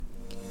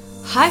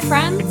Hi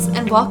friends,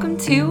 and welcome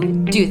to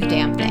Do the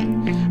Damn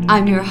Thing.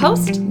 I'm your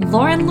host,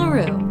 Lauren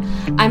LaRue.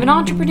 I'm an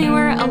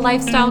entrepreneur, a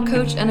lifestyle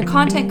coach, and a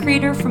content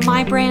creator from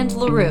my brand,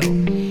 LaRue.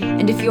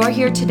 And if you are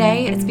here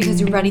today, it's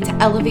because you're ready to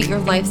elevate your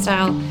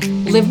lifestyle,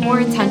 live more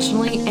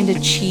intentionally, and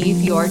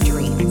achieve your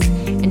dreams.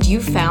 And you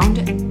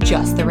found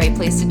just the right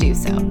place to do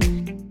so.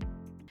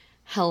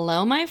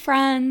 Hello, my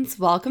friends.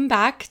 Welcome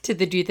back to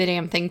the Do the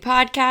Damn Thing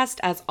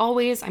podcast. As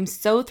always, I'm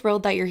so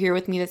thrilled that you're here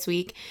with me this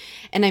week,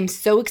 and I'm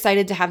so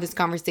excited to have this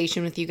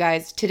conversation with you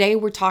guys. Today,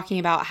 we're talking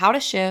about how to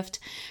shift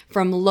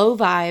from low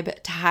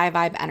vibe to high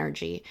vibe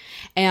energy.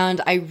 And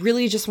I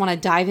really just want to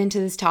dive into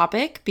this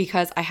topic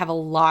because I have a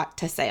lot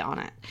to say on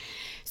it.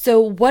 So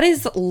what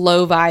is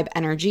low vibe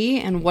energy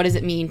and what does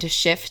it mean to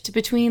shift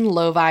between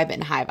low vibe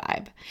and high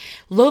vibe?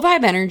 Low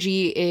vibe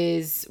energy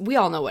is, we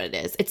all know what it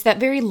is. It's that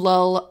very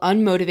lull,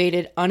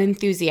 unmotivated,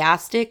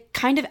 unenthusiastic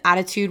kind of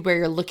attitude where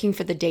you're looking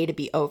for the day to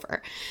be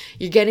over.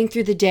 You're getting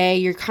through the day,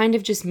 you're kind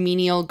of just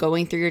menial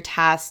going through your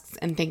tasks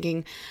and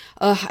thinking,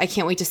 I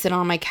can't wait to sit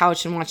on my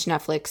couch and watch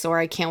Netflix, or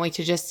I can't wait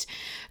to just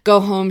go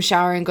home,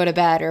 shower, and go to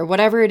bed, or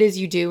whatever it is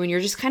you do, and you're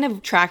just kind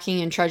of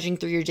tracking and trudging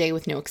through your day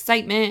with no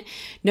excitement,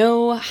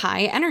 no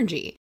high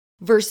energy.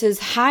 Versus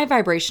high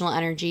vibrational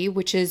energy,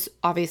 which is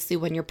obviously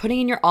when you're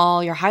putting in your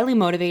all, you're highly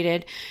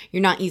motivated,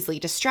 you're not easily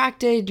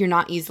distracted, you're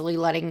not easily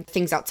letting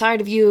things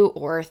outside of you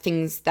or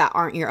things that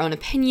aren't your own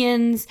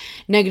opinions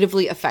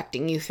negatively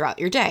affecting you throughout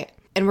your day.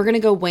 And we're going to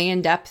go way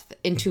in depth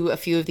into a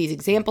few of these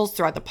examples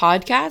throughout the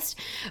podcast,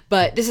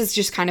 but this is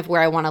just kind of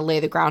where I want to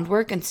lay the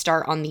groundwork and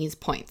start on these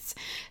points.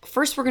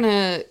 First, we're going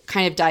to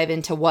kind of dive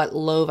into what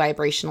low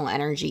vibrational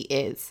energy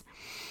is.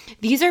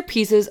 These are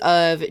pieces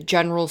of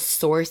general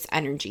source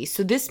energy.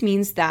 So this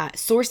means that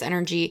source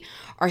energy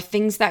are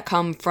things that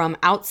come from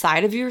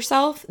outside of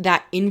yourself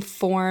that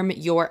inform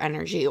your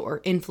energy or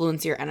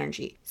influence your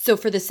energy. So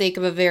for the sake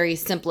of a very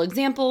simple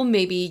example,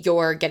 maybe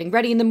you're getting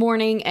ready in the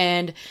morning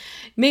and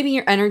maybe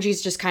your energy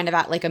is just kind of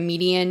at like a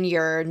median.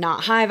 You're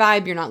not high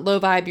vibe, you're not low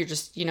vibe, you're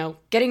just,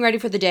 getting ready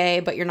for the day,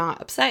 but you're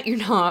not upset,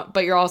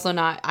 but you're also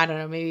not,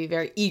 maybe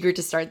very eager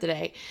to start the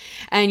day.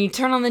 And you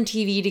turn on the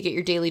TV to get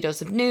your daily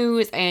dose of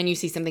news and you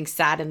see something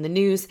sad in the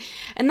news,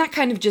 and that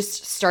kind of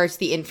just starts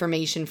the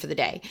information for the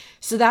day.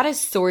 So that is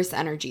source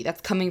energy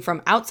that's coming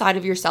from outside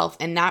of yourself,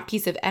 and that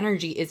piece of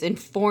energy is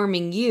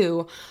informing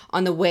you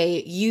on the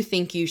way you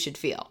think you should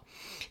feel.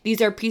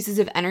 These are pieces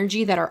of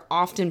energy that are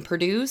often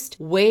produced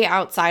way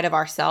outside of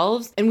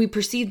ourselves, and we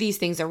perceive these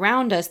things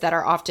around us that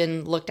are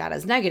often looked at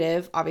as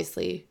negative.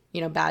 Obviously,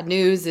 bad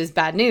news is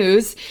bad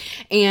news,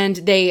 and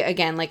they,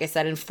 again, like I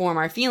said, inform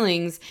our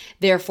feelings,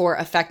 therefore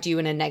affect you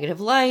in a negative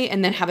light,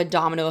 and then have a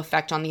domino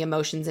effect on the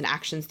emotions and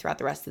actions throughout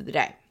the rest of the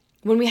day.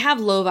 When we have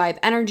low vibe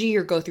energy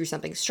or go through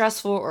something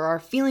stressful or are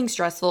feeling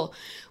stressful,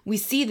 we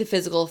see the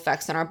physical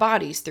effects on our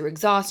bodies through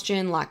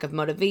exhaustion, lack of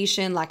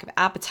motivation, lack of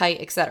appetite,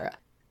 etc.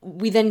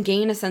 We then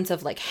gain a sense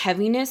of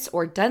heaviness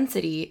or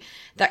density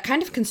that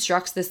kind of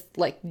constructs this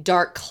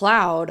dark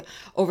cloud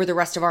over the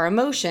rest of our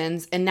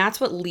emotions, and that's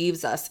what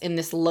leaves us in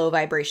this low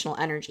vibrational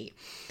energy.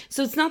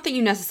 So it's not that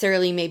you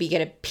necessarily maybe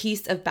get a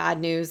piece of bad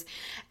news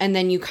and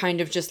then you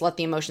kind of just let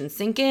the emotions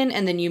sink in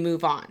and then you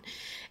move on.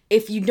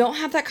 If you don't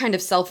have that kind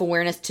of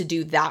self-awareness to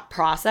do that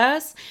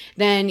process,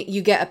 then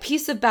you get a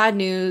piece of bad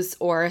news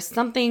or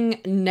something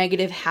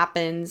negative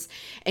happens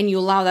and you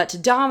allow that to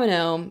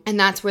domino, and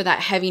that's where that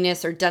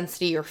heaviness or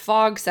density or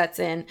fog sets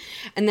in,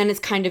 and then it's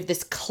kind of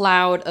this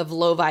cloud of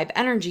low vibe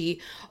energy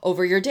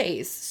over your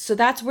days. So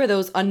that's where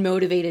those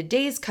unmotivated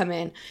days come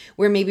in,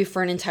 where maybe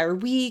for an entire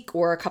week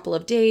or a couple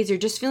of days, you're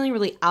just feeling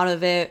really out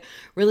of it,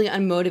 really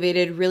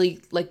unmotivated,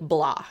 really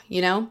blah,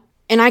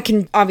 And I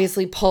can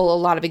obviously pull a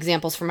lot of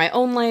examples from my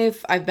own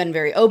life. I've been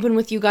very open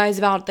with you guys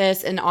about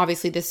this. And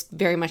obviously this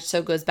very much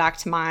so goes back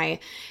to my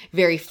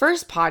very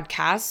first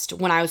podcast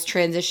when I was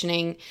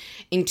transitioning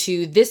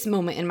into this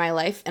moment in my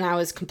life and I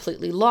was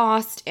completely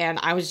lost. And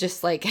I was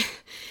just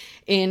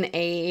in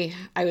a,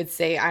 I would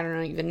say,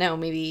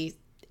 maybe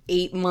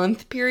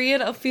 8-month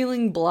period of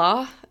feeling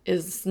blah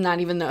is not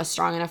even a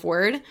strong enough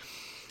word.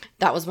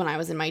 That was when I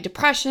was in my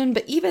depression.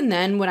 But even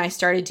then, when I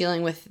started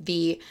dealing with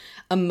the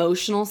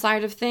emotional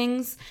side of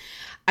things,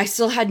 I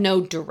still had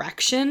no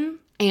direction.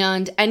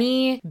 And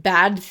any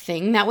bad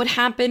thing that would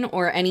happen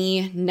or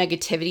any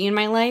negativity in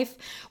my life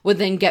would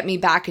then get me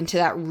back into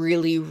that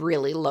really,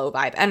 really low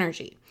vibe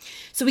energy.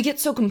 So we get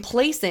so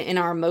complacent in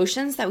our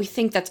emotions that we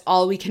think that's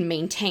all we can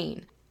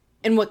maintain.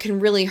 And what can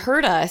really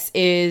hurt us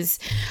is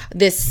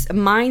this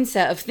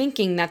mindset of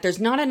thinking that there's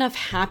not enough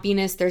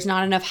happiness, there's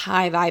not enough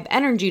high vibe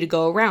energy to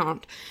go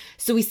around.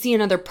 So we see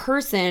another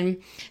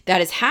person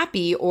that is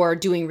happy or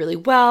doing really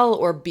well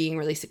or being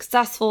really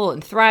successful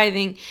and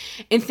thriving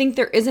and think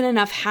there isn't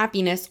enough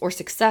happiness or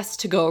success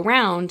to go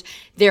around.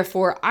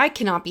 Therefore, I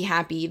cannot be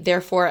happy.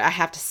 Therefore, I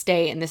have to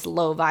stay in this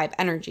low vibe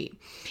energy.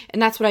 And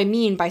that's what I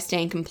mean by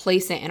staying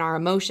complacent in our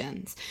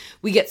emotions.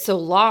 We get so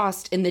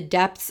lost in the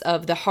depths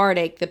of the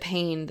heartache, the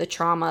pain, the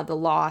trauma, the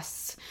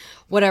loss,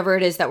 whatever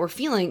it is that we're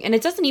feeling. And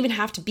it doesn't even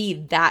have to be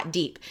that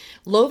deep.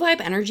 Low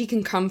vibe energy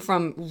can come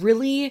from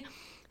really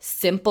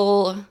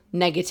simple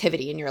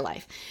negativity in your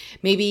life.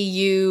 Maybe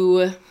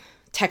you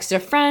texted a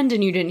friend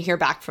and you didn't hear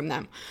back from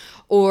them,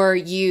 or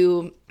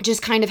you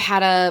just kind of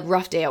had a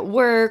rough day at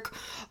work,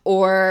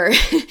 or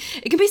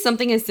it can be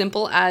something as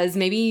simple as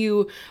maybe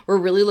you were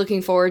really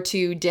looking forward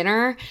to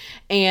dinner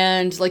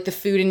and like the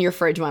food in your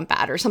fridge went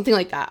bad or something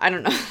like that. I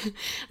don't know.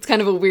 It's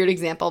kind of a weird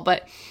example,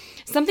 but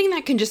something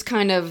that can just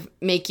kind of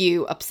make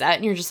you upset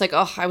and you're just like,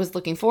 oh, I was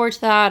looking forward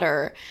to that,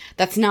 or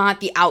that's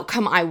not the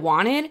outcome I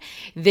wanted.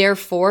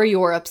 Therefore,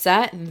 you're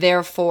upset.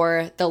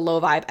 Therefore, the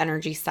low vibe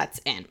energy sets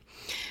in.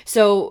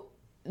 So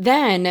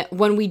then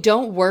when we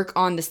don't work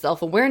on the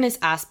self-awareness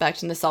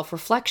aspect and the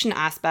self-reflection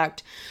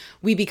aspect,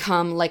 we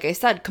become, like I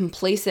said,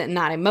 complacent in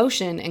that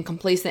emotion and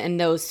complacent in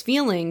those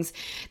feelings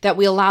that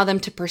we allow them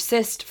to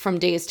persist from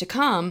days to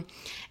come.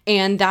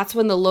 And that's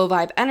when the low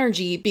vibe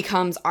energy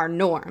becomes our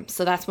norm.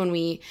 So that's when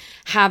we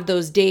have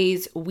those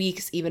days,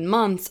 weeks, even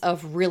months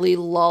of really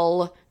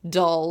lull,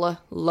 dull,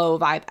 low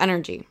vibe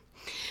energy.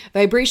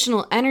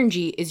 Vibrational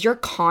energy is your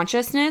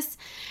consciousness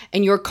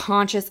and your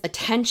conscious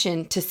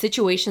attention to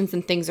situations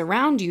and things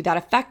around you that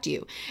affect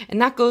you.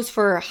 And that goes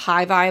for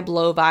high vibe,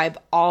 low vibe,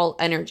 all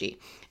energy.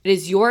 It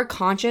is your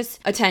conscious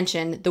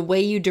attention, the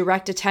way you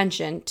direct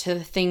attention to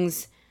the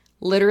things,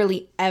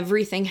 literally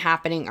everything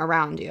happening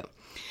around you.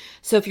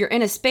 So if you're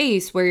in a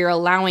space where you're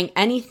allowing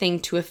anything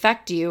to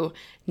affect you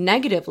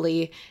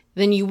negatively,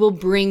 then you will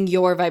bring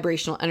your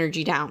vibrational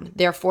energy down.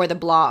 Therefore, the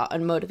blah,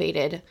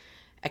 unmotivated,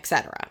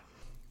 etc.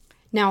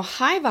 Now,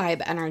 high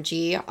vibe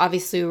energy,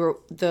 obviously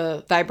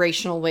the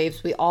vibrational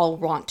waves we all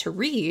want to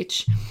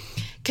reach,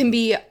 can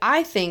be,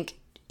 I think,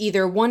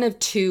 either one of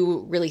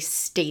two really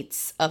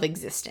states of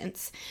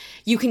existence.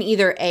 You can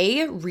either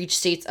A, reach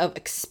states of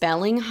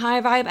expelling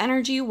high vibe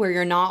energy where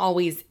you're not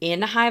always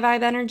in high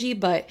vibe energy,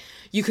 but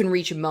you can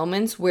reach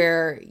moments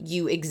where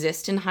you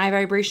exist in high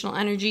vibrational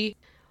energy.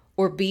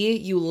 Or B,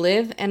 you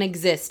live and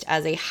exist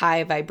as a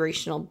high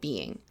vibrational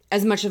being.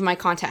 As much of my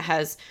content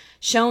has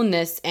shown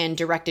this and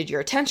directed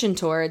your attention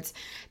towards,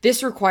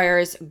 this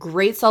requires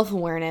great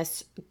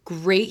self-awareness,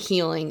 great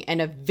healing,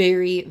 and a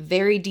very,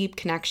 very deep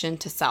connection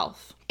to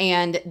self.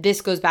 And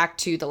this goes back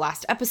to the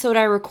last episode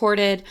I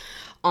recorded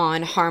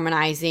on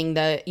harmonizing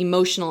the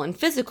emotional and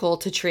physical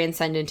to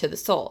transcend into the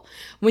soul.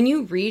 When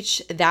you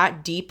reach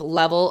that deep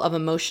level of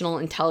emotional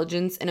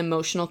intelligence and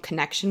emotional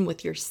connection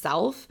with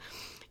yourself,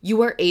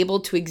 you are able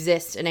to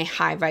exist in a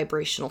high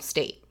vibrational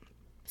state.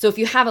 So if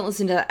you haven't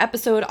listened to that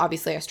episode,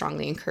 obviously I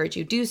strongly encourage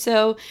you do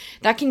so.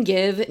 That can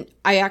give,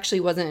 I actually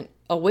wasn't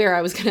aware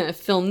I was going to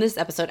film this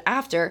episode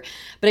after,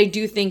 but I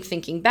do think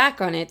thinking back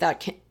on it,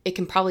 it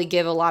can probably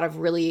give a lot of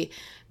really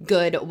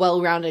good,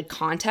 well-rounded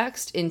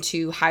context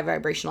into high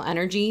vibrational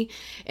energy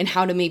and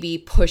how to maybe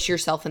push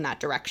yourself in that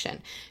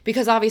direction.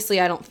 Because obviously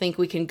I don't think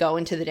we can go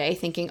into the day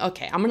thinking,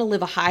 okay, I'm going to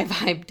live a high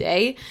vibe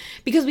day,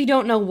 because we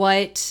don't know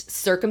what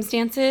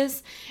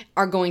circumstances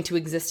are going to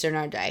exist in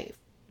our day.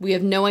 We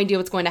have no idea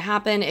what's going to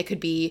happen.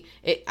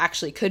 It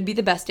actually could be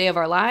the best day of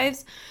our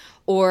lives,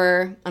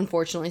 or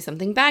unfortunately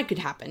something bad could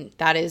happen.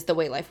 That is the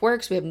way life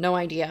works. We have no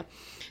idea.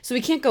 So we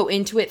can't go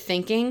into it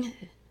thinking,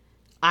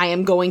 I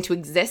am going to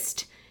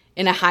exist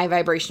in a high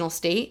vibrational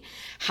state.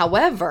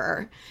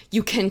 However,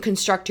 you can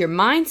construct your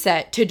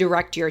mindset to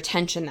direct your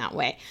attention that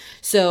way.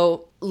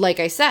 So like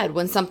I said,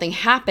 when something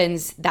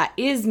happens that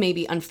is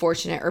maybe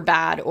unfortunate or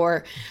bad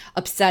or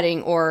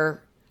upsetting,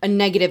 or a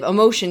negative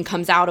emotion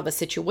comes out of a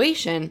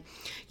situation,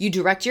 you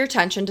direct your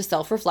attention to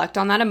self-reflect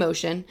on that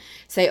emotion.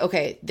 Say,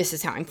 okay, this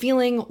is how I'm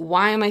feeling.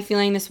 Why am I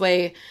feeling this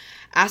way?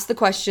 Ask the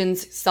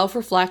questions,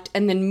 self-reflect,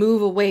 and then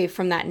move away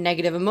from that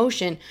negative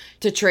emotion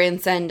to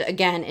transcend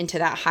again into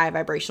that high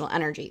vibrational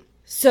energy.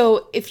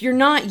 So if you're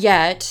not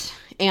yet,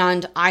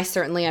 and I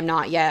certainly am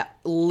not yet,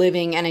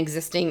 living and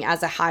existing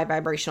as a high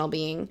vibrational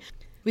being,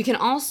 we can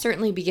all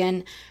certainly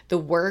begin the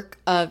work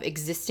of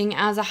existing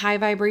as a high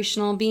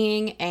vibrational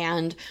being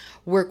and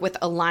work with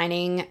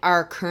aligning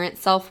our current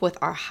self with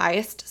our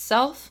highest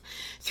self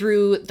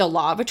through the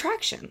law of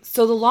attraction.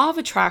 So the law of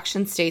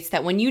attraction states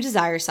that when you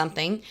desire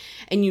something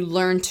and you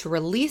learn to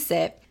release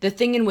it, the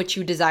thing in which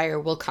you desire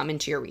will come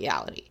into your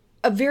reality.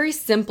 A very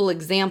simple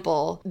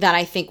example that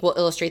I think will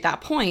illustrate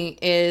that point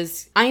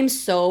is I am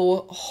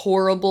so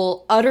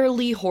horrible,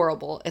 utterly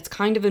horrible. It's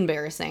kind of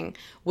embarrassing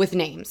with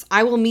names.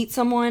 I will meet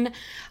someone,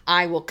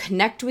 I will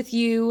connect with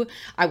you,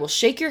 I will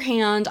shake your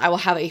hand, I will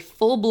have a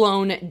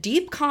full-blown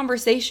deep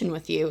conversation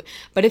with you.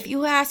 But if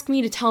you ask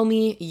me to tell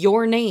me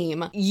your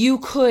name, you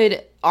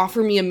could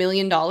offer me $1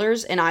 million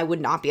and I would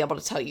not be able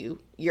to tell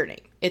you your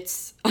name.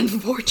 It's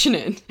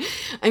unfortunate.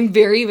 I'm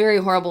very, very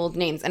horrible with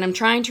names, and I'm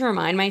trying to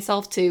remind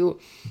myself to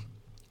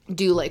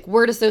do like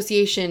word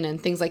association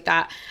and things like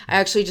that. I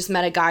actually just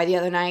met a guy the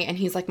other night and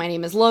he's like, my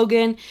name is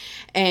Logan.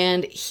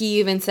 And he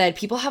even said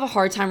people have a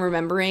hard time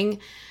remembering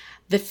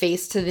the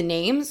face to the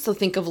name. So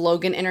think of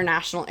Logan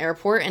International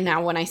Airport. And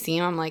now when I see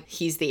him, I'm like,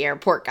 he's the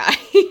airport guy.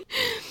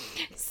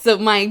 So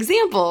my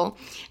example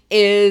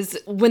is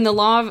when the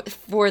law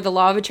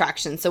of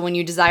attraction. So when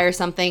you desire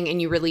something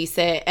and you release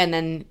it and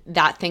then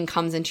that thing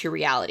comes into your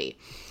reality.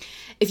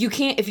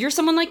 If you're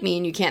someone like me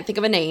and you can't think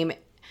of a name,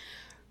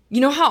 You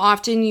know how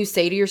often you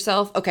say to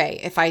yourself, okay,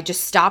 if I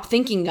just stop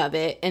thinking of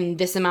it and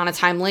this amount of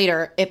time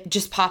later, it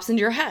just pops into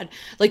your head.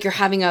 Like you're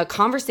having a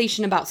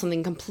conversation about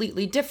something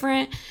completely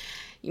different.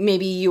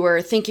 Maybe you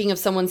were thinking of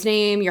someone's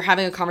name, you're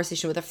having a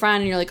conversation with a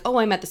friend and you're like, oh,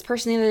 I met this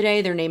person the other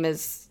day. Their name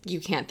is, you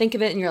can't think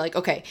of it. And you're like,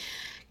 okay,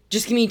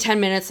 just give me 10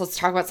 minutes. Let's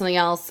talk about something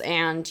else.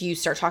 And you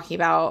start talking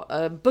about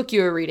a book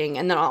you were reading.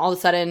 And then all of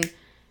a sudden,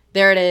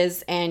 there it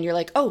is. And you're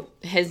like, oh,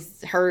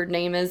 her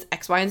name is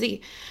X, Y, and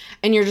Z.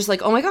 And you're just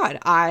like, oh my God,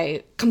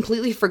 I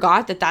completely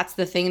forgot that that's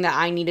the thing that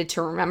I needed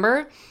to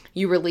remember.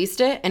 You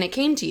released it and it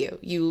came to you.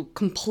 You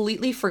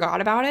completely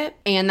forgot about it.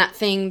 And that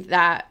thing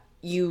that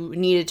you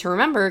needed to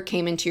remember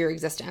came into your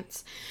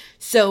existence.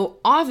 So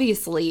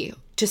obviously,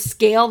 to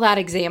scale that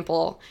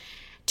example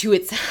to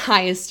its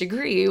highest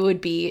degree would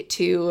be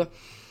to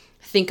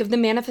think of the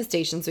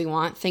manifestations we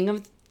want, think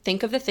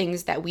of the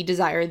things that we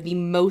desire the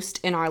most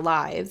in our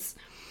lives.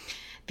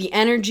 The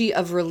energy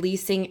of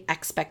releasing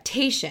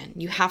expectation.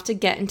 You have to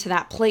get into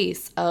that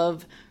place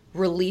of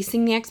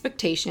releasing the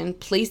expectation,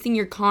 placing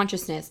your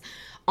consciousness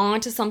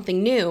onto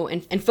something new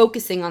and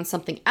focusing on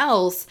something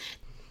else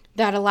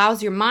that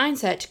allows your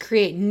mindset to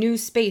create new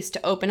space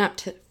to open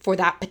up for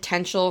that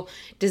potential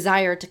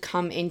desire to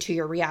come into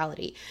your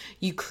reality.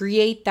 You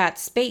create that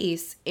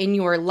space in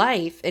your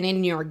life and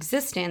in your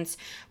existence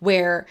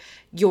where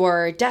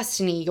your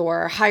destiny,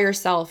 your higher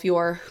self,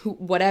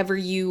 whatever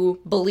you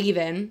believe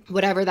in,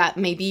 whatever that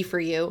may be for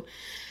you,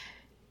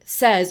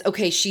 says,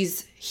 okay,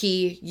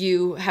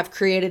 you have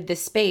created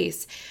this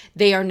space.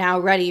 They are now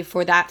ready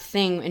for that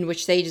thing in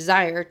which they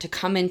desire to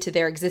come into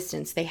their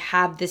existence. They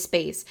have this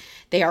space.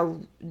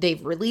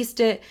 They've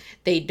released it.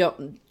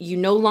 You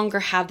no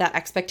longer have that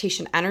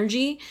expectation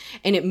energy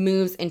and it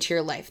moves into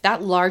your life.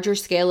 That larger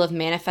scale of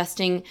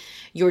manifesting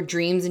your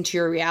dreams into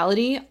your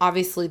reality,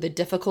 obviously the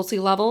difficulty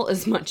level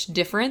is much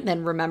different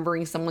than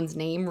remembering someone's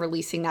name,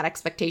 releasing that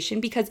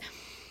expectation, because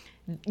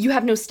you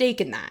have no stake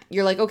in that.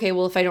 You're like, okay,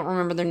 well, if I don't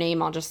remember their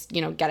name, I'll just,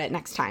 get it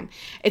next time.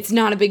 It's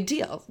not a big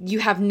deal. You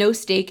have no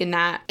stake in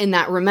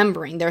that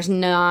remembering. There's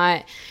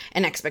not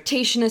an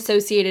expectation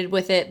associated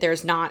with it.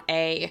 There's not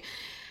a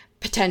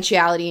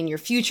potentiality in your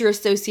future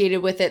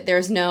associated with it.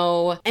 There's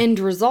no end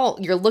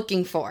result you're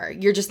looking for.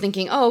 You're just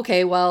thinking, oh,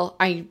 okay, well,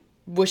 I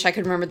wish I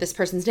could remember this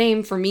person's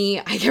name. For me,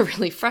 I get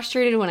really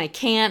frustrated when I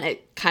can't.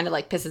 It kind of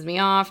pisses me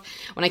off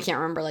when I can't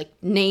remember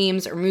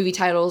names or movie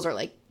titles or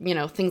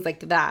things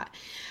like that.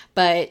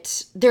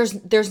 But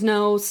there's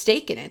no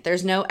stake in it.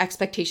 There's no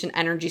expectation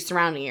energy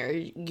surrounding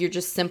it. You're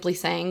just simply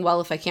saying, well,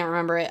 if I can't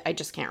remember it, I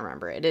just can't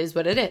remember it. It is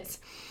what it is.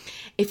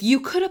 If you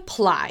could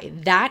apply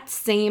that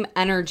same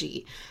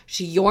energy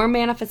to your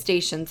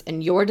manifestations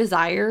and your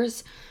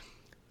desires,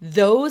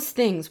 those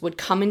things would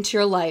come into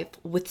your life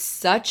with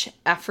such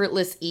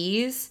effortless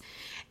ease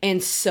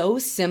and so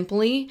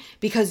simply,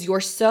 because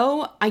you're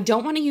I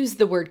don't want to use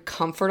the word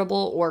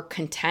comfortable or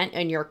content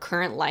in your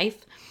current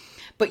life,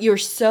 but you're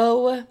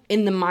so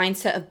in the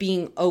mindset of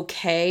being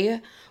okay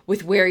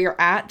with where you're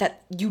at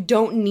that you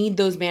don't need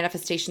those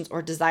manifestations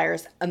or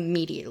desires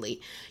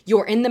immediately.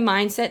 You're in the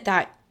mindset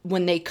that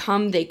when they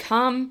come, they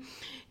come.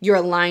 You're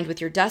aligned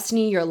with your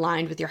destiny. You're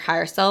aligned with your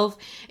higher self.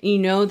 And you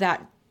know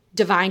that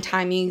divine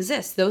timing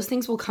exists. Those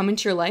things will come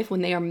into your life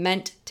when they are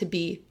meant to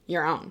be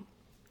your own.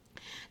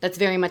 That's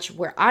very much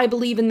where I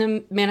believe in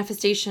the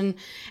manifestation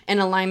and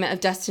alignment of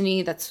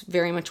destiny. That's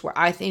very much where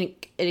I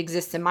think it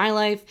exists in my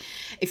life.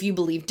 If you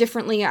believe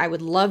differently, I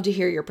would love to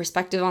hear your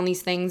perspective on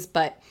these things.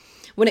 But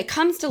when it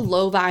comes to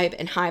low vibe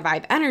and high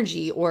vibe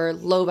energy, or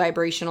low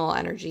vibrational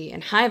energy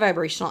and high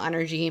vibrational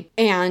energy,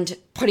 and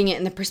putting it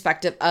in the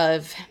perspective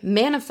of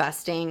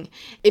manifesting,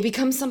 it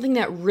becomes something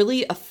that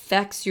really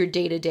affects your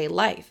day-to-day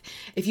life.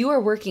 If you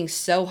are working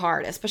so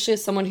hard, especially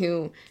as someone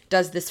who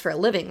does this for a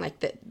living,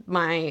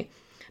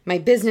 my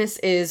business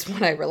is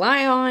what I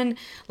rely on.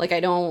 I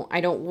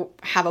don't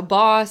have a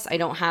boss. I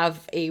don't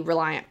have a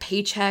reliant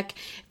paycheck.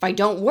 If I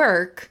don't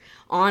work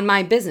on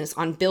my business,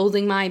 on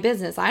building my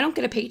business, I don't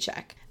get a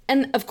paycheck.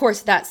 And of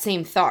course, that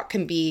same thought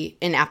can be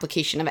an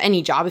application of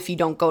any job. If you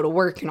don't go to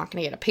work, you're not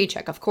going to get a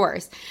paycheck, of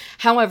course.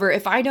 However,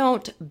 if I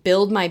don't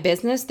build my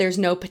business, there's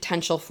no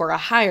potential for a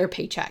higher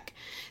paycheck.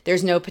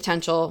 There's no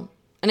potential.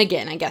 And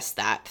again, I guess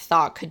that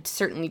thought could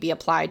certainly be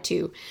applied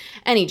to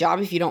any job.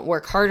 If you don't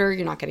work harder,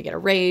 you're not going to get a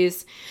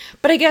raise.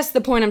 But I guess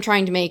the point I'm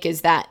trying to make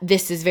is that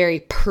this is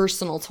very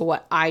personal to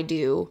what I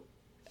do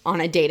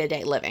on a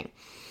day-to-day living.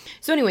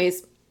 So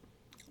anyways,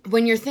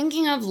 when you're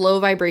thinking of low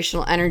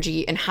vibrational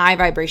energy and high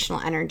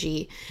vibrational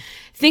energy,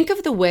 think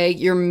of the way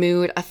your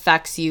mood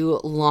affects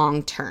you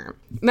long term.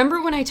 Remember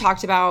when I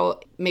talked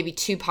about maybe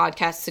 2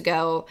 podcasts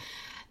ago,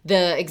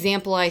 the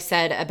example I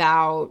said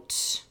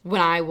about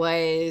when I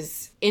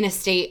was in a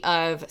state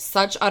of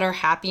such utter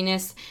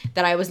happiness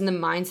that I was in the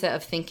mindset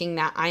of thinking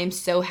that I am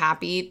so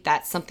happy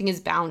that something is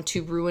bound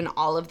to ruin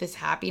all of this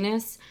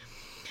happiness?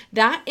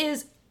 That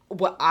is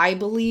what I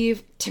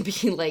believe to be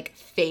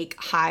fake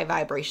high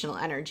vibrational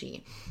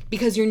energy,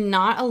 because you're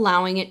not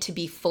allowing it to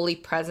be fully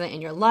present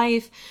in your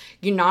life.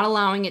 You're not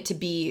allowing it to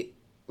be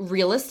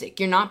realistic.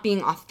 You're not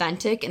being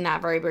authentic in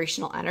that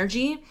vibrational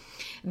energy.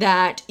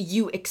 that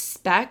you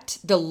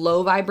expect the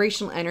low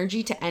vibrational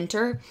energy to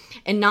enter.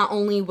 And not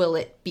only will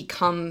it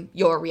become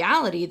your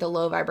reality, the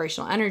low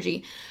vibrational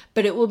energy,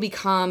 but it will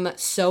become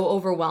so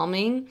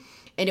overwhelming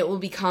and it will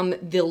become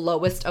the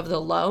lowest of the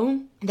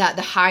low, that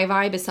the high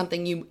vibe is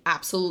something you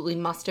absolutely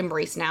must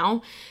embrace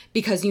now,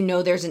 because you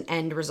know there's an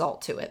end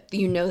result to it.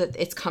 You know that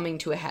it's coming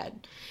to a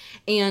head.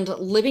 And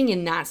living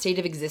in that state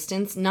of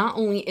existence, not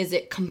only is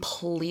it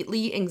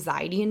completely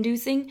anxiety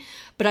inducing,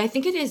 but I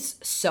think it is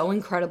so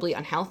incredibly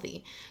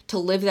unhealthy to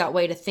live that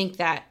way, to think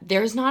that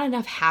there's not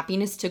enough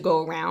happiness to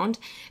go around,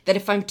 that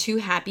if I'm too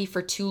happy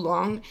for too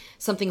long,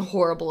 something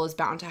horrible is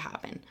bound to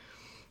happen.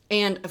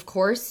 And of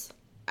course,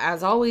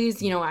 as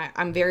always,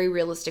 I'm very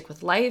realistic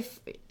with life.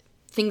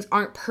 Things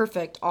aren't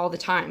perfect all the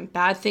time.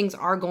 Bad things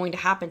are going to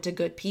happen to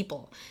good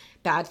people.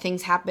 Bad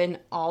things happen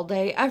all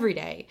day, every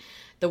day.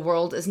 The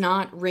world is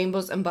not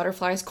rainbows and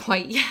butterflies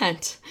quite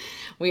yet.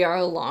 We are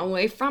a long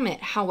way from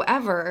it.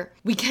 However,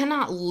 we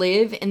cannot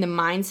live in the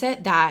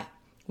mindset that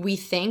we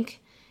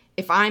think,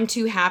 if I'm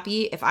too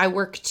happy, if I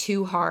work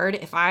too hard,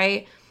 if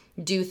I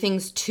do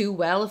things too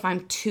well, if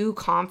I'm too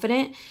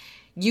confident,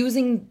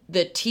 using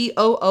the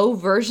TOO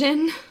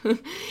version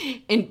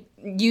and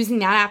using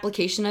that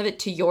application of it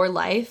to your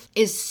life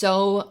is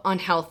so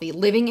unhealthy.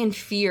 Living in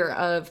fear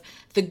of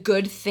the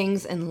good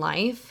things in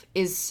life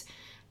is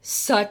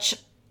such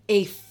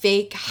a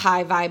fake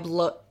high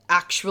vibe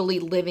actually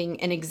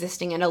living and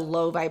existing in a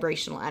low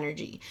vibrational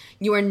energy.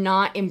 You are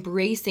not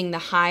embracing the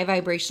high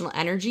vibrational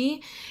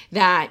energy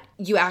that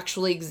you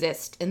actually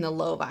exist in the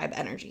low vibe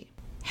energy.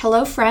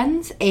 Hello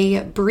friends, a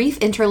brief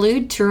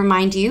interlude to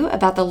remind you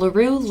about the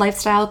LaRue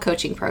Lifestyle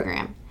Coaching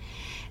Program.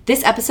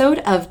 This episode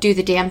of Do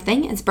the Damn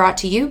Thing is brought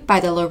to you by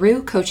the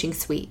LaRue Coaching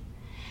Suite.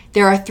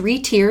 There are 3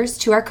 tiers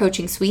to our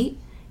coaching suite: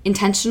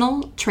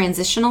 intentional,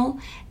 transitional,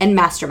 and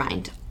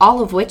mastermind,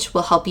 all of which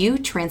will help you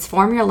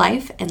transform your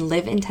life and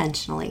live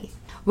intentionally.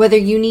 Whether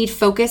you need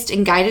focused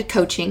and guided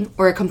coaching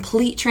or a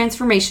complete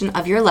transformation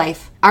of your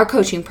life, our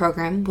coaching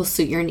program will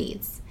suit your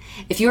needs.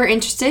 If you are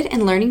interested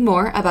in learning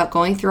more about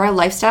going through our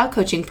lifestyle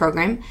coaching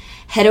program,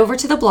 head over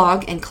to the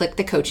blog and click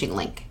the coaching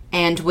link.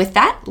 And with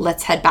that,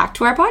 let's head back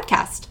to our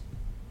podcast.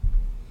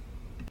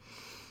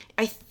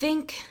 I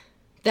think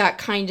that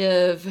kind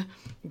of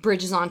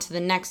bridges on to the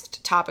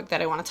next topic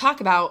that I want to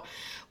talk about,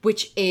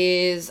 which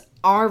is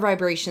our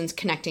vibrations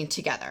connecting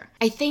together.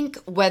 I think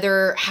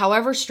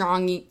however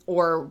strong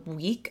or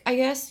weak, I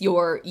guess,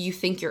 you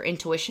think your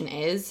intuition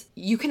is,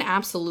 you can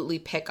absolutely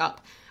pick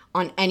up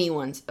on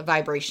anyone's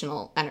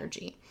vibrational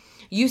energy.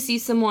 You see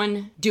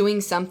someone doing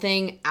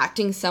something,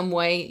 acting some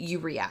way, you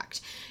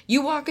react.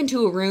 You walk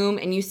into a room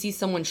and you see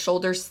someone's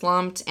shoulders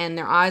slumped and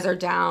their eyes are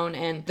down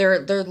and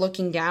they're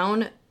looking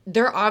down.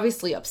 They're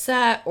obviously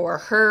upset or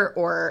hurt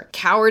or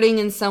cowarding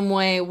in some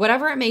way,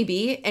 whatever it may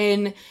be,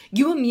 and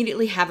you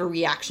immediately have a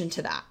reaction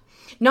to that.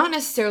 Not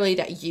necessarily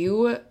that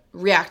you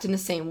react in the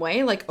same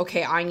way, like,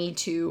 okay, I need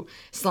to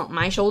slump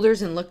my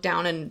shoulders and look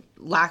down and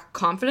lack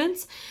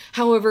confidence.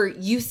 However,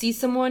 you see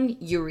someone,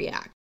 you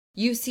react.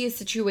 You see a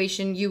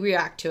situation, you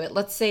react to it.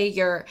 Let's say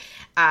you're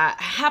at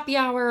a happy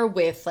hour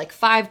with like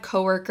 5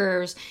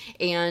 coworkers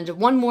and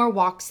one more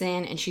walks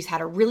in and she's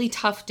had a really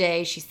tough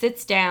day. She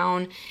sits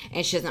down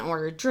and she doesn't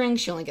order a drink.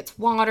 She only gets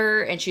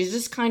water and she's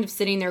just kind of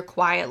sitting there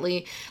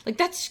quietly. Like,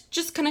 that's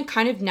just going to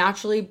kind of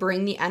naturally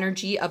bring the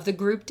energy of the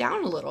group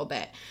down a little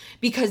bit,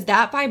 because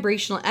that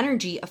vibrational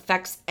energy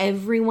affects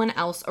everyone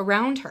else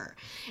around her.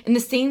 And the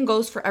same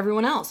goes for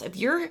everyone else. If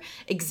you're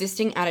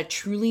existing at a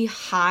truly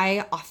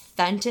high,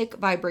 authentic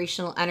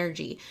vibrational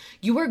energy,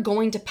 you are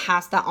going to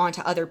pass that on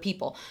to other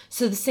people.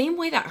 So the same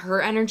way that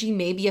her energy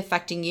may be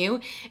affecting you,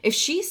 if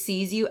she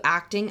sees you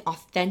acting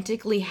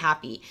authentically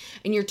happy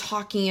and you're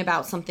talking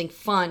about something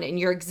fun and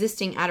you're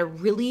existing at a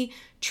really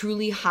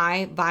truly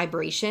high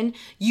vibration,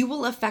 you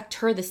will affect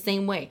her the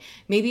same way.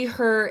 Maybe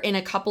her in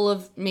a couple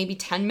of maybe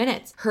 10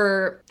 minutes,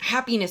 her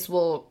happiness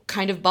will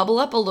kind of bubble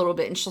up a little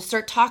bit and she'll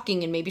start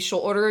talking and maybe she'll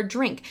order a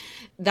drink.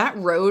 That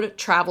road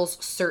travels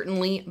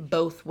certainly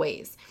both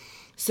ways.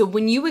 So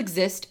when you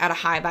exist at a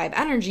high vibe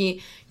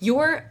energy,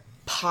 you're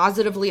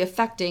positively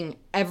affecting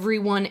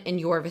everyone in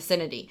your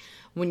vicinity.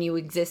 When you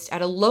exist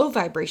at a low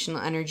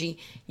vibrational energy,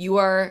 you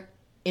are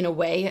in a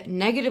way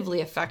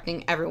negatively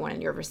affecting everyone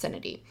in your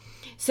vicinity.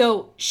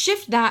 So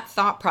shift that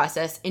thought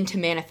process into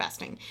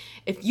manifesting.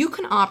 If you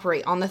can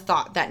operate on the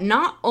thought that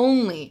not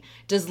only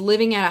does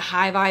living at a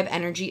high vibe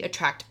energy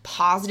attract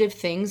positive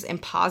things and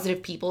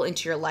positive people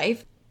into your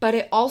life, but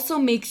it also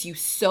makes you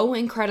so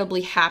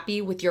incredibly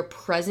happy with your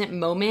present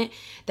moment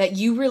that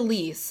you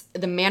release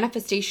the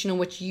manifestation in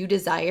which you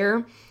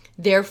desire,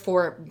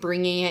 therefore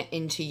bringing it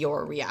into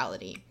your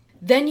reality.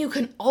 Then you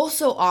can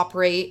also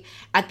operate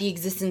at the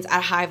existence at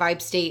a high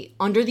vibe state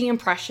under the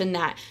impression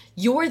that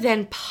you're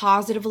then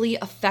positively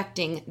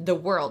affecting the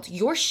world.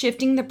 You're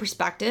shifting the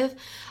perspective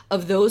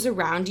of those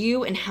around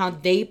you and how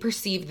they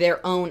perceive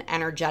their own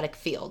energetic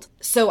field.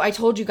 So I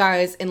told you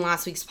guys in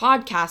last week's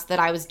podcast that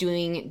I was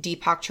doing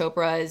Deepak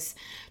Chopra's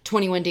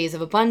 21 Days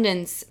of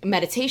Abundance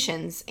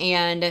meditations,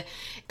 and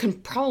can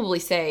probably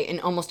say in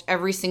almost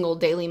every single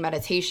daily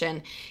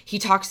meditation, he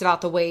talks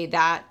about the way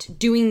that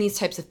doing these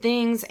types of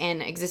things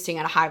and existing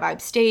at a high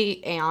vibe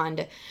state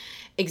and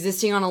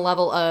existing on a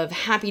level of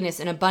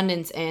happiness and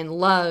abundance and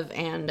love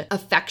and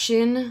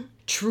affection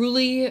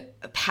truly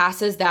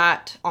passes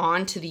that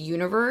on to the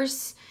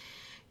universe.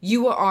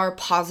 You are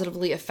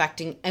positively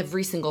affecting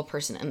every single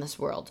person in this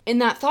world.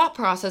 And that thought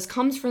process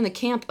comes from the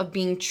camp of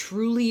being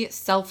truly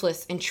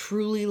selfless and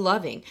truly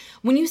loving.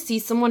 When you see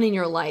someone in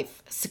your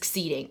life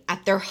succeeding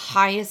at their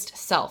highest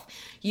self,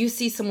 you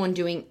see someone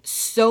doing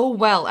so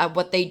well at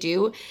what they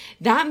do,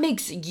 that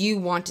makes you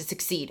want to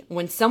succeed.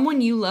 When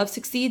someone you love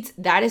succeeds,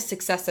 that is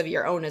success of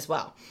your own as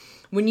well.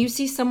 When you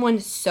see someone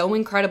so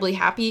incredibly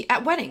happy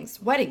at weddings,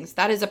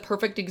 that is a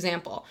perfect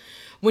example.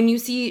 When you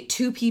see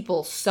two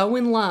people so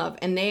in love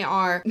and they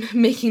are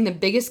making the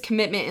biggest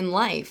commitment in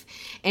life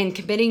and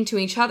committing to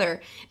each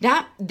other,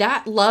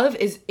 that love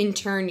is in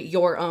turn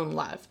your own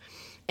love.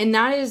 And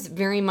that is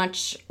very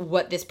much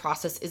what this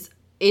process is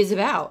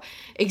about.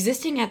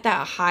 Existing at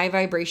that high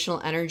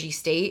vibrational energy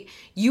state,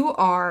 you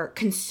are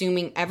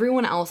consuming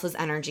everyone else's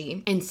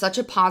energy in such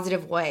a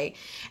positive way,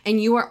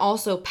 and you are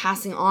also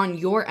passing on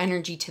your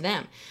energy to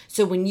them.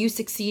 So when you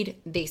succeed,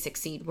 they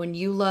succeed. When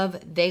you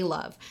love, they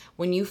love.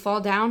 When you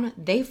fall down,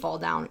 they fall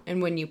down.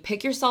 And when you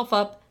pick yourself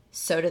up,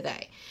 so do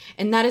they.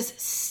 And that is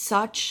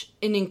such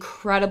an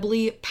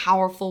incredibly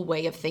powerful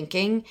way of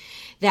thinking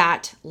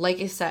that, like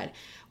I said,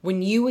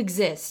 when you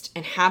exist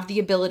and have the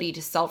ability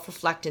to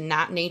self-reflect in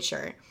that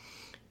nature,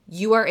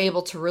 you are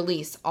able to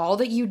release all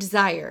that you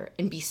desire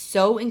and be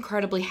so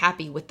incredibly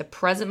happy with the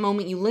present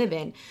moment you live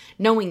in,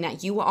 knowing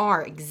that you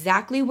are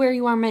exactly where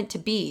you are meant to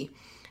be,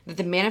 that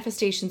the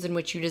manifestations in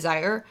which you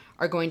desire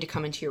are going to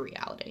come into your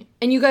reality.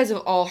 And you guys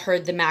have all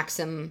heard the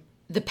maxim,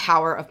 the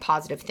power of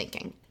positive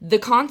thinking. The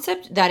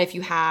concept that if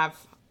you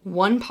have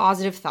one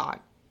positive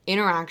thought,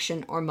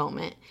 interaction, or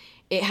moment,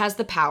 it has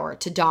the power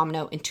to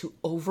domino into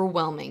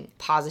overwhelming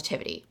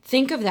positivity.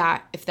 Think of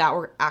that if that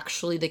were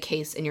actually the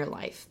case in your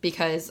life,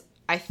 because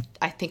I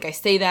think I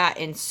say that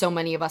and so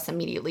many of us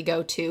immediately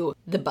go to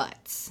the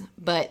buts.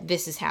 But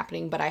this is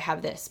happening, but I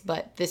have this,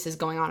 but this is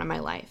going on in my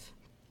life.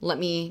 Let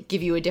me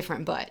give you a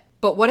different but.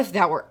 But what if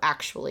that were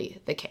actually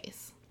the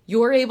case?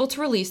 You're able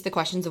to release the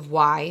questions of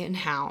why and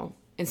how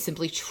and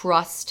simply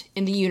trust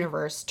in the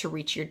universe to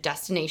reach your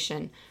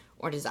destination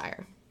or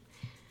desire.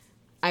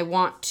 I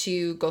want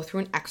to go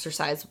through an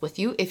exercise with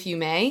you, if you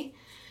may.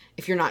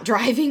 If you're not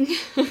driving,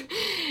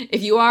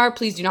 if you are,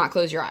 please do not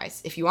close your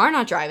eyes. If you are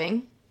not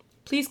driving,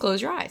 please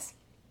close your eyes.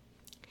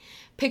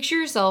 Picture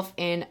yourself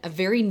in a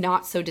very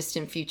not so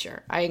distant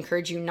future. I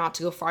encourage you not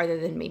to go farther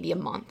than maybe a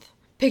month.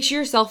 Picture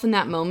yourself in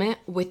that moment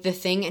with the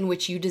thing in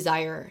which you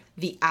desire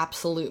the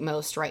absolute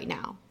most right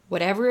now.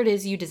 Whatever it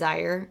is you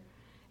desire,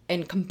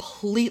 and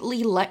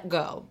completely let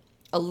go.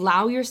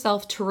 Allow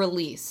yourself to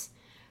release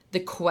the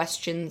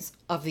questions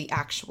of the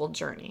actual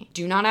journey.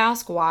 Do not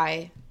ask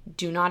why.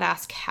 Do not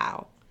ask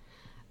how.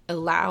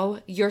 Allow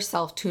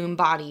yourself to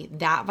embody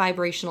that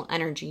vibrational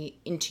energy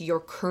into your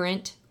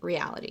current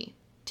reality.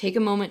 Take a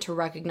moment to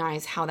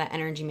recognize how that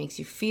energy makes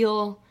you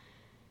feel.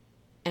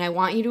 And I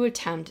want you to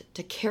attempt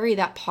to carry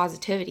that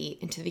positivity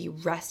into the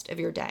rest of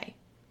your day.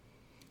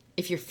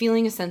 If you're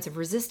feeling a sense of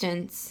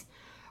resistance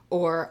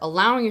or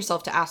allowing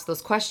yourself to ask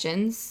those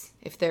questions,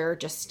 if they're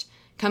just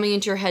coming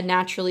into your head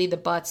naturally, the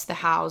buts, the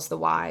hows, the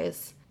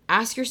whys,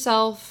 ask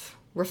yourself,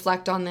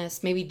 reflect on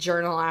this, maybe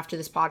journal after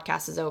this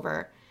podcast is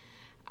over.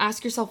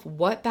 Ask yourself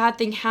what bad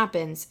thing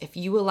happens if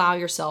you allow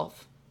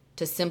yourself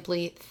to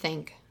simply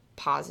think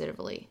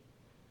positively.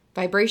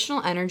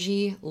 Vibrational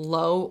energy,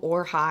 low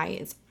or high,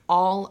 is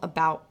all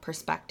about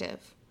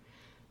perspective.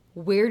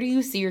 Where do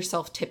you see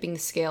yourself tipping the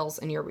scales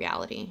in your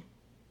reality?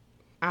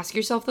 Ask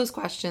yourself those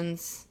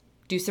questions,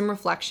 do some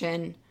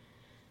reflection,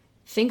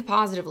 think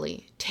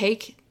positively.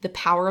 Take the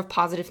power of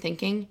positive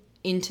thinking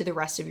into the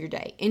rest of your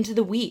day, into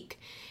the week,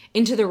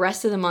 into the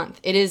rest of the month.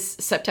 It is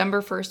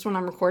September 1st when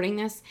I'm recording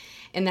this,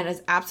 and that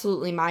is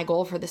absolutely my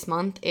goal for this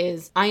month.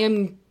 Is I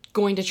am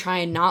going to try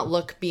and not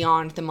look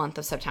beyond the month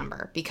of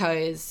September,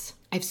 because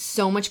I have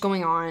so much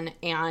going on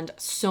and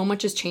so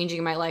much is changing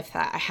in my life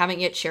that I haven't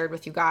yet shared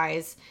with you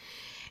guys.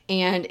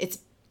 And it's,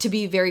 to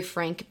be very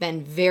frank,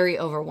 been very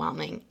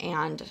overwhelming.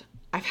 And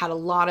I've had a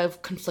lot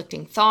of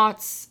conflicting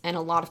thoughts and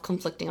a lot of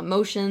conflicting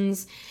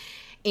emotions.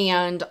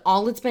 And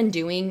all it's been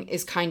doing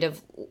is kind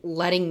of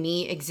letting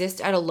me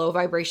exist at a low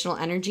vibrational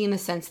energy, in the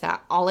sense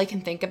that all I can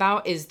think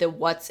about is the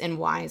what's and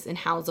whys and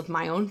hows of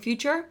my own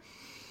future.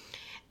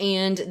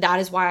 And that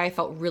is why I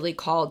felt really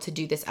called to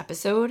do this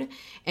episode.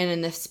 And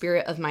in the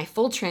spirit of my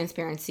full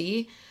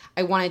transparency,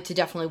 I wanted to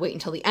definitely wait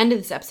until the end of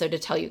this episode to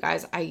tell you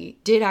guys I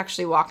did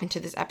actually walk into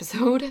this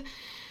episode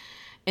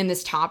and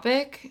this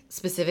topic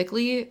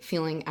specifically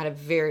feeling at a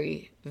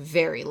very,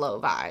 very low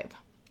vibe.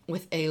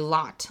 with a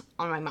lot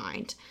on my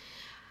mind.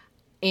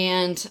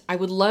 And I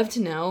would love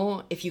to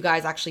know if you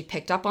guys actually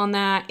picked up on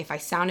that, if I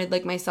sounded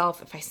like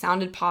myself, if I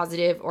sounded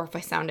positive, or if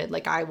I sounded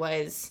like I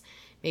was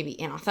maybe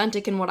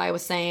inauthentic in what I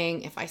was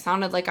saying, if I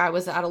sounded like I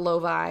was at a low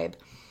vibe.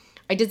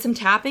 I did some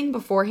tapping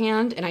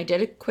beforehand, and I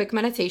did a quick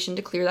meditation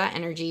to clear that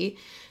energy.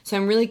 So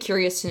I'm really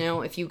curious to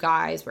know if you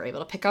guys were able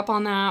to pick up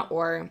on that,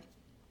 or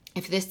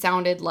if this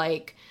sounded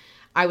like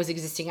I was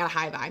existing at a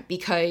high vibe,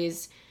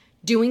 because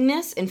doing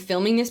this and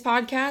filming this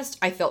podcast,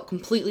 I felt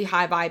completely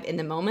high vibe in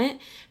the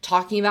moment.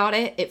 Talking about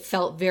it, it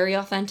felt very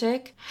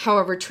authentic.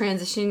 However,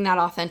 transitioning that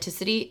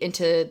authenticity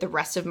into the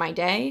rest of my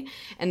day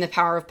and the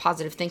power of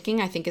positive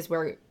thinking, I think is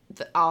where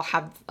I'll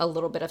have a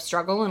little bit of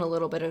struggle and a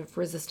little bit of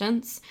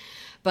resistance.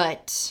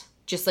 But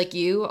just like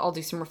you, I'll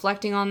do some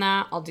reflecting on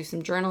that. I'll do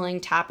some journaling,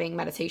 tapping,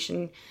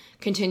 meditation,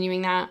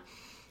 continuing that.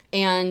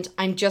 And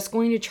I'm just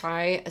going to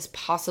try as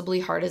possibly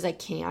hard as I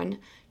can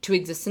to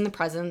exist in the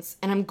presence.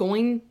 And I'm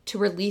going to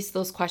release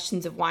those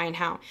questions of why and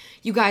how.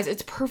 You guys,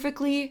 it's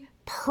perfectly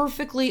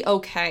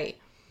okay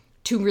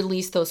to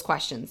release those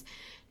questions,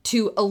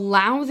 to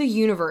allow the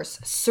universe,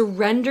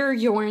 surrender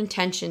your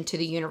intention to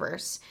the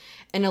universe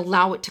and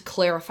allow it to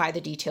clarify the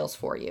details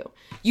for you.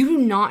 You do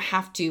not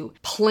have to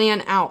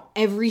plan out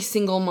every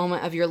single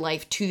moment of your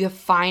life to the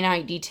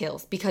finite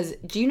details, because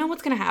do you know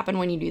what's going to happen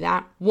when you do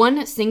that?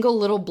 One single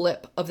little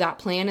blip of that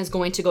plan is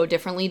going to go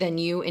differently than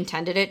you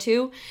intended it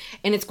to,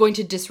 and it's going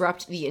to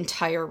disrupt the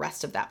entire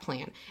rest of that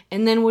plan.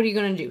 And then what are you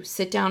going to do?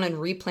 Sit down and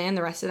replan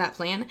the rest of that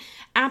plan?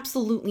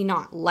 Absolutely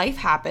not. Life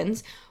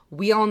happens.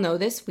 We all know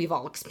this. We've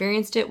all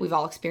experienced it. We've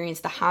all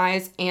experienced the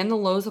highs and the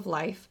lows of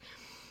life.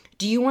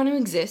 Do you want to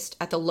exist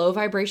at the low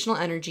vibrational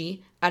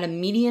energy, at a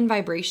median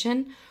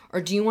vibration, or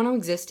do you want to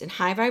exist in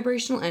high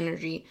vibrational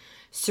energy,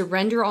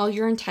 surrender all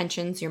your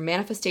intentions, your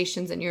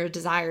manifestations, and your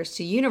desires to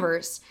the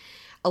universe,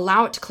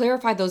 allow it to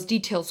clarify those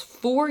details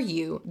for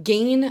you,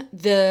 gain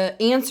the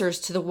answers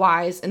to the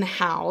whys and the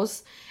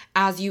hows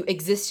as you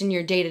exist in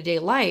your day-to-day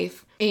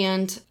life,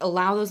 and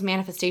allow those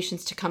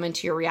manifestations to come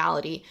into your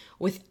reality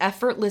with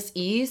effortless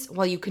ease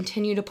while you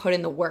continue to put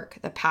in the work,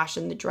 the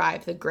passion, the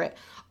drive, the grit,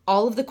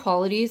 all of the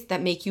qualities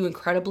that make you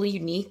incredibly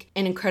unique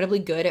and incredibly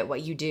good at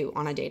what you do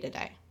on a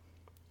day-to-day?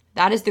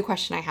 That is the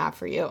question I have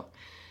for you.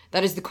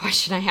 That is the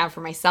question I have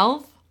for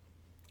myself.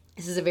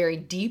 This is a very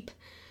deep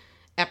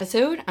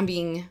episode. I'm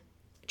being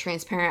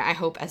transparent, I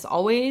hope, as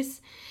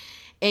always.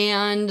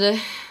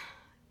 And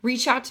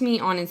reach out to me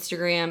on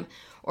Instagram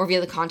or via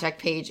the contact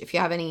page if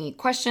you have any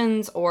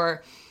questions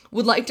or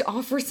would like to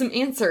offer some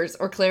answers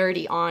or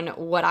clarity on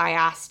what I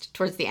asked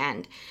towards the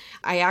end.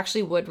 I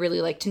actually would really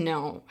like to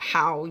know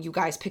how you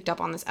guys picked up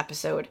on this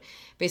episode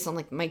based on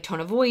like my tone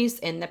of voice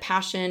and the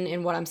passion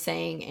in what I'm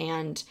saying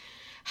and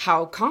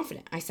how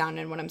confident I sound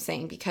in what I'm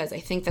saying, because I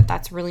think that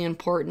that's really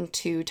important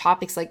to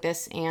topics like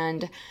this,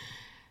 and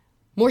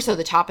more so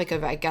the topic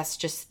of, I guess,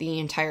 just the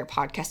entire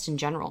podcast in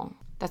general.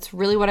 That's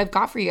really what I've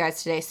got for you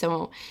guys today.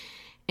 So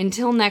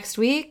until next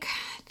week,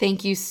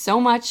 thank you so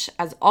much,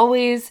 as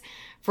always,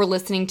 for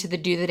listening to the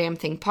Do the Damn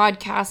Thing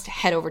podcast.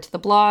 Head over to the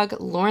blog,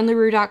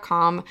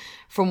 laurenlarue.com,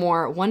 for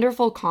more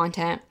wonderful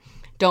content.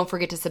 Don't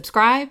forget to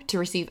subscribe to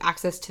receive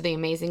access to the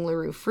amazing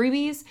LaRue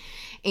freebies.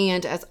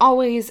 And as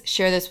always,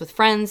 share this with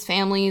friends,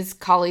 families,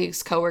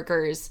 colleagues,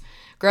 coworkers,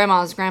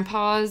 grandmas,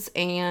 grandpas,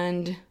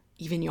 and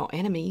even your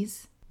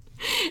enemies.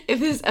 If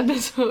this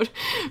episode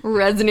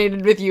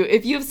resonated with you,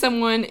 if you have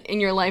someone in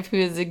your life who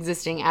is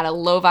existing at a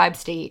low vibe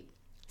state,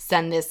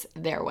 send this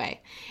their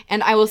way.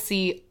 And I will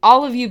see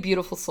all of you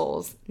beautiful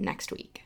souls next week.